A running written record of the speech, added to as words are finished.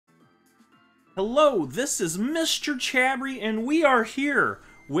Hello, this is Mr. Chabry, and we are here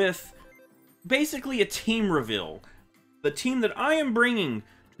with basically a team reveal. The team that I am bringing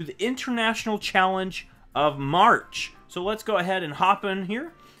to the International Challenge of March. So let's go ahead and hop in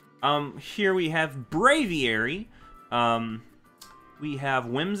here. Here we have Braviary, we have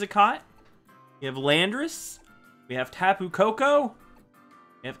Whimsicott, we have Landorus, we have Tapu Koko,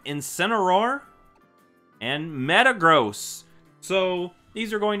 we have Incineroar, and Metagross. So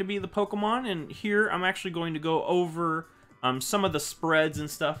these are going to be the Pokemon, and here I'm actually going to go over some of the spreads and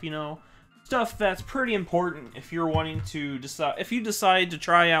stuff, stuff that's pretty important if you're wanting to decide, if you decide to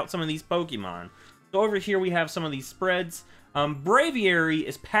try out some of these Pokemon. So over here we have some of these spreads. Braviary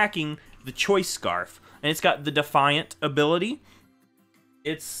is packing the Choice Scarf, and it's got the Defiant ability.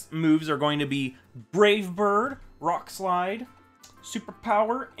 Its moves are going to be Brave Bird, Rock Slide,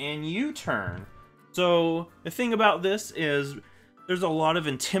 Superpower, and U-Turn. So the thing about this is there's a lot of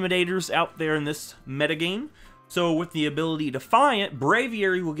Intimidators out there in this metagame. So with the ability Defiant,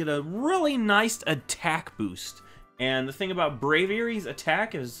 Braviary will get a really nice attack boost. And the thing about Braviary's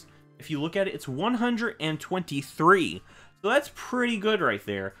attack is, if you look at it, it's 123. So that's pretty good right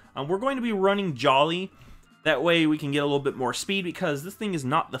there. We're going to be running Jolly. That way we can get a little bit more speed, because this thing is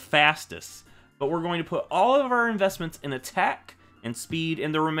not the fastest. But we're going to put all of our investments in attack and speed,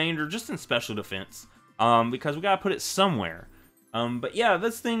 and the remainder just in special defense. Because we got to put it somewhere. But yeah,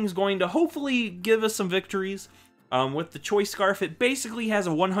 this thing's going to hopefully give us some victories. With the Choice Scarf, it basically has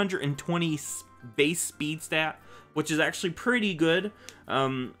a 120 base speed stat, which is actually pretty good.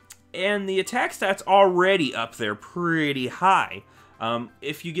 And the attack stat's already up there pretty high.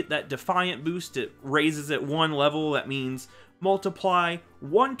 If you get that Defiant boost, it raises it one level. That means multiply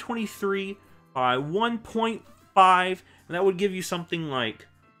 123 by 1.5, and that would give you something like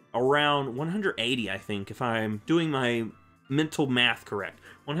around 180, I think, if I'm doing my mental math correct.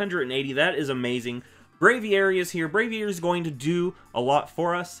 180, that is amazing. Braviary is here. Braviary is going to do a lot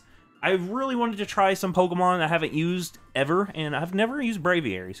for us. I really wanted to try some Pokemon I haven't used ever, and I've never used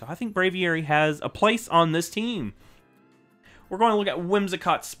Braviary, so I think Braviary has a place on this team. We're going to look at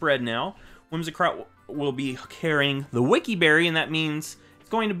Whimsicott's spread now. Whimsicott will be carrying the Wiki Berry, and that means it's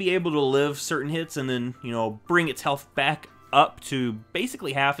going to be able to live certain hits and then, bring its health back up to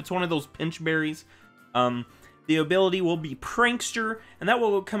basically half. It's one of those pinch berries. The ability will be Prankster, and that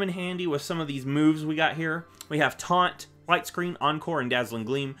will come in handy with some of these moves we got here. We have Taunt, Light Screen, Encore, and Dazzling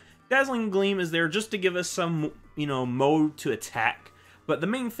Gleam. Dazzling Gleam is there just to give us some, mode to attack. But the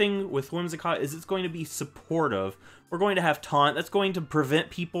main thing with Whimsicott is it's going to be supportive. We're going to have Taunt. That's going to prevent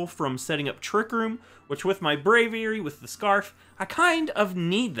people from setting up Trick Room, which with my Braviary, with the Scarf, I kind of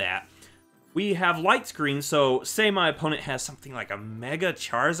need that. We have Light Screen, so say my opponent has something like a Mega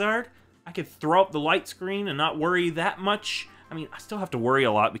Charizard, I could throw up the Light Screen and not worry that much. I mean, I still have to worry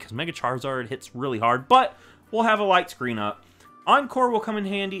a lot because Mega Charizard hits really hard, but we'll have a Light Screen up. Encore will come in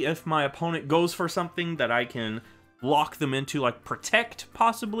handy if my opponent goes for something that I can lock them into, like Protect,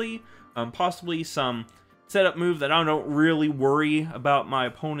 possibly. Possibly some setup move that I don't really worry about my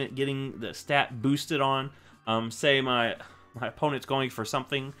opponent getting the stat boosted on. Say my opponent's going for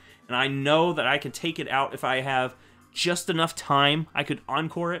something, and I know that I can take it out if I have just enough time. I could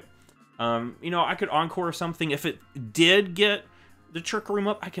Encore it. I could Encore something. If it did get the Trick Room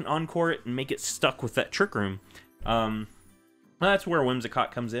up, I can Encore it and make it stuck with that Trick Room. That's where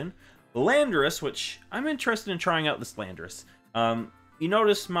Whimsicott comes in. Landorus, which I'm interested in trying out this Landorus. You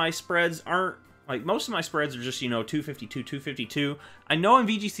notice my spreads aren't, like, most of my spreads are just, 252, 252. I know in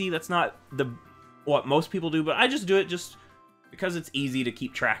VGC that's not what most people do, but I just do it just because it's easy to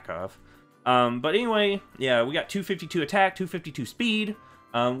keep track of. But anyway, yeah, we got 252 attack, 252 speed.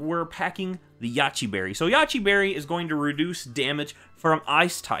 We're packing the Yache Berry. So Yache Berry is going to reduce damage from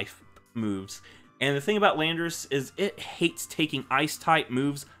Ice-type moves. And the thing about Landorus is it hates taking Ice-type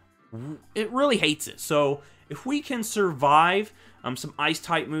moves. It really hates it. So if we can survive some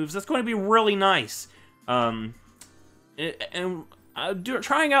Ice-type moves, that's going to be really nice. Trying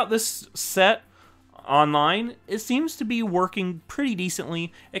out this set online, it seems to be working pretty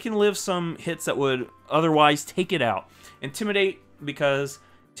decently. It can live some hits that would otherwise take it out. Intimidate, because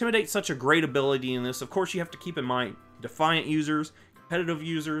Intimidate's such a great ability in this. Of course, you have to keep in mind Defiant users, competitive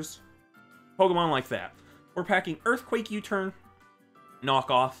users, Pokemon like that. We're packing Earthquake, U-Turn,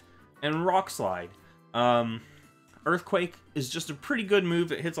 Knockoff, and Rock Slide. Earthquake is just a pretty good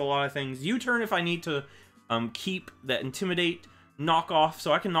move. It hits a lot of things. U-Turn if I need to keep that Intimidate, Knockoff,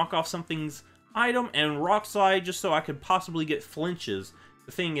 so I can knock off something's item, and Rock Slide just so I could possibly get flinches.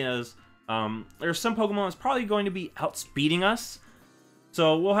 The thing is, there's some Pokemon that's probably going to be outspeeding us,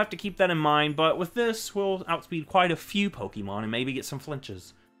 so we'll have to keep that in mind. But with this, we'll outspeed quite a few Pokemon and maybe get some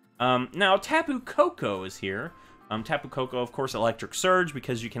flinches. Now, Tapu Koko is here. Tapu Koko, of course, Electric Surge,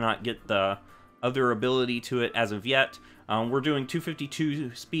 because you cannot get the other ability to it as of yet. We're doing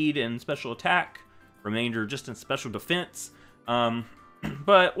 252 speed and special attack, remainder just in special defense.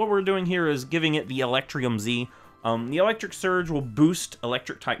 But what we're doing here is giving it the Electrium Z. The Electric Surge will boost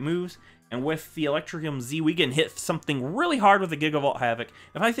electric-type moves, and with the Electrium Z, we can hit something really hard with the Gigavolt Havoc.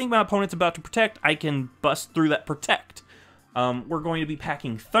 If I think my opponent's about to protect, I can bust through that protect. We're going to be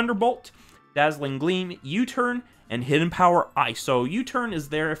packing Thunderbolt, Dazzling Gleam, U-Turn, and Hidden Power Ice. So U-Turn is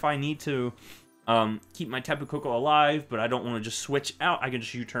there if I need to keep my Tapu Koko alive, but I don't want to just switch out. I can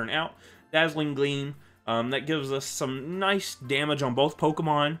just U-Turn out. Dazzling Gleam, that gives us some nice damage on both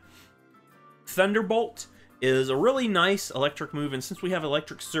Pokemon. Thunderbolt is a really nice electric move, and since we have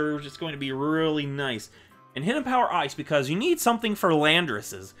Electric Surge, it's going to be really nice. And Hidden Power Ice, because you need something for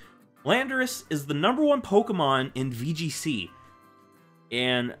Landorus's. Landorus is the #1 Pokemon in VGC,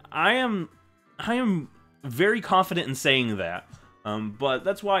 and I am very confident in saying that. But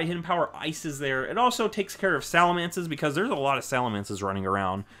that's why Hidden Power Ice is there. It also takes care of Salamances, because there's a lot of Salamances running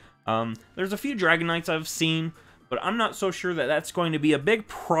around. There's a few Dragonites I've seen, but I'm not so sure that that's going to be a big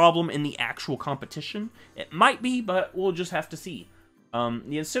problem in the actual competition. It might be, but we'll just have to see. The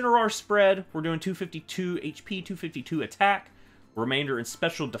Incineroar spread, we're doing 252 HP, 252 attack, remainder in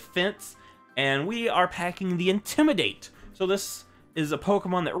special defense, and we are packing the Intimidate. So this is a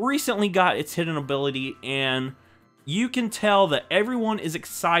Pokemon that recently got its hidden ability, and you can tell that everyone is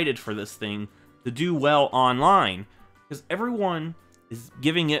excited for this thing to do well online, because everyone is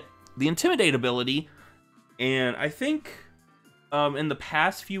giving it the Intimidate ability. And I think in the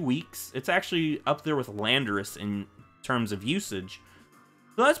past few weeks, it's actually up there with Landorus in terms of usage.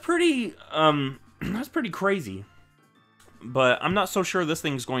 So that's pretty crazy. But I'm not so sure this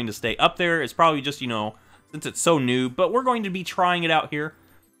thing's going to stay up there. It's probably just, you know, since it's so new. But we're going to be trying it out here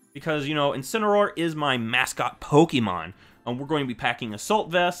because, you know, Incineroar is my mascot Pokemon. We're going to be packing Assault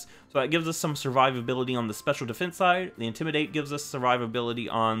Vest, so that gives us some survivability on the special defense side. The Intimidate gives us survivability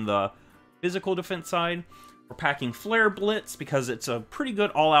on the physical defense side. We're packing Flare Blitz because it's a pretty good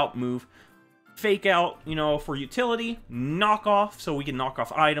all-out move. Fake Out, you know, for utility. Knock Off, so we can knock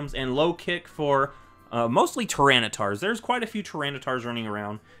off items. And Low Kick for mostly Tyrannitars. There's quite a few Tyrannitars running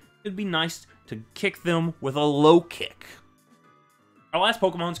around. It'd be nice to kick them with a Low Kick. Our last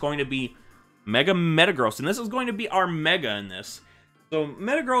Pokemon is going to be Mega Metagross, and this is going to be our Mega in this. So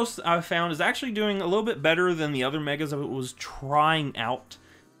Metagross, I've found, is actually doing a little bit better than the other Megas I was trying out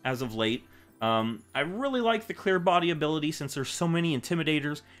as of late. I really like the Clear Body ability since there's so many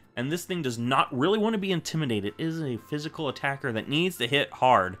Intimidators, and this thing does not really want to be intimidated. It is a physical attacker that needs to hit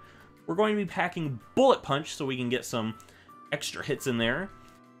hard. We're going to be packing Bullet Punch so we can get some extra hits in there.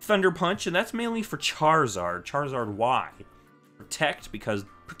 Thunder Punch, and that's mainly for Charizard. Charizard Y. Protect, because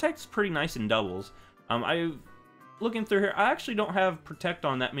Protect's pretty nice in doubles. Looking through here, I actually don't have Protect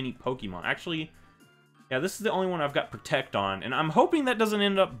on that many Pokemon. Actually, yeah, this is the only one I've got Protect on, and I'm hoping that doesn't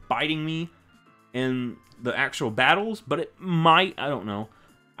end up biting me in the actual battles, but it might. I don't know.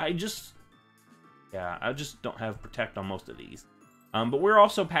 I just don't have Protect on most of these. But we're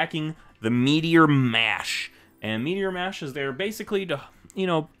also packing the Meteor Mash, and Meteor Mash is there basically to, you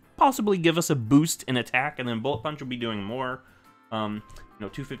know, possibly give us a boost in attack, and then Bullet Punch will be doing more. You know,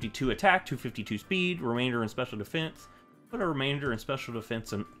 252 attack, 252 speed, remainder in special defense. Put a remainder in special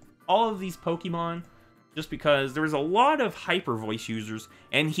defense in all of these Pokemon, just because there's a lot of Hyper Voice users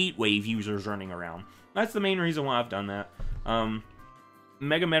and Heat Wave users running around. That's the main reason why I've done that.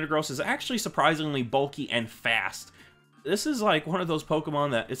 Mega Metagross is actually surprisingly bulky and fast. This is like one of those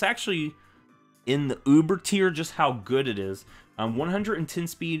Pokemon that it's actually in the Uber tier just how good it is. 110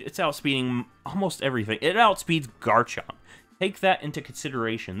 speed, it's outspeeding almost everything. It outspeeds Garchomp. Take that into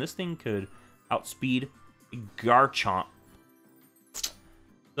consideration. This thing could outspeed Garchomp.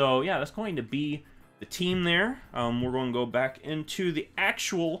 So yeah, that's going to be the team there. We're going to go back into the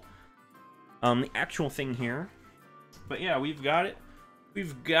actual thing here. But yeah, we've got it.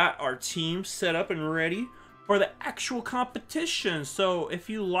 We've got our team set up and ready for the actual competition. So if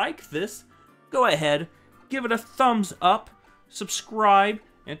you like this, go ahead, give it a thumbs up, subscribe,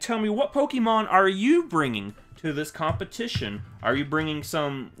 and tell me what Pokemon are you bringing to this competition. Are you bringing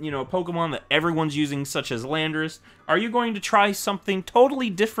some, you know, Pokemon that everyone's using, such as Landorus? Are you going to try something totally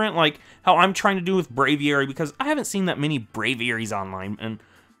different, like how I'm trying to do with Braviary? Because I haven't seen that many Braviaries online, and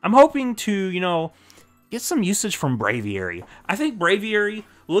I'm hoping to, you know, get some usage from Braviary. I think Braviary,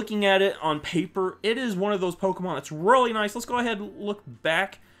 looking at it on paper, it is one of those Pokemon that's really nice. Let's go ahead and look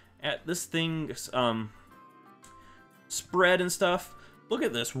back at this thing's spread and stuff. Look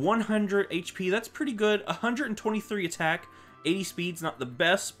at this, 100 HP, that's pretty good. 123 attack 80 speed's not the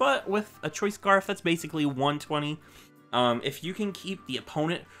best, but with a choice scarf, that's basically 120. If you can keep the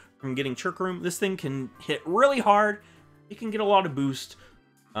opponent from getting Trick Room, this thing can hit really hard. It can get a lot of boost.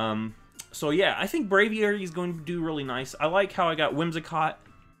 So yeah, I think Braviary is going to do really nice. I like how I got Whimsicott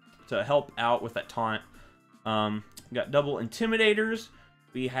to help out with that taunt. We got double Intimidators.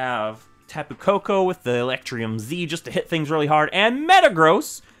 We have Tapu Koko with the Electrium Z just to hit things really hard. And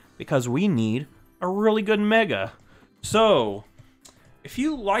Metagross, because we need a really good Mega. So, if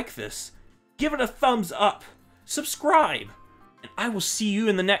you like this, give it a thumbs up, subscribe, and I will see you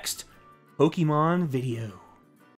in the next Pokemon video.